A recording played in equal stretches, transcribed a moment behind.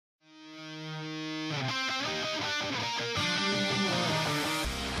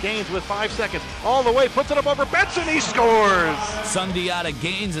Gaines with 5 seconds, all the way, puts it up over Benson, he scores! Sundiata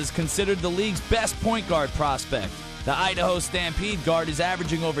Gaines is considered the league's best point guard prospect. The Idaho Stampede guard is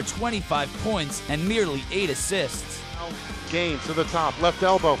averaging over 25 points and nearly 8 assists. Gaines to the top, left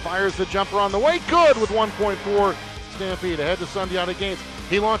elbow, fires the jumper on the way, good with 1.4. Stampede ahead to Sundiata Gaines.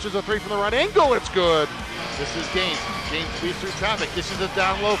 He launches a three from the right angle, it's good. This is Gaines. Gaines speeds through traffic, dishes it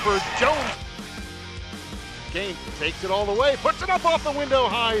down low for Jones. Gaines takes it all the way, puts it up off the window,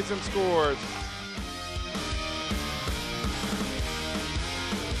 highs and scores.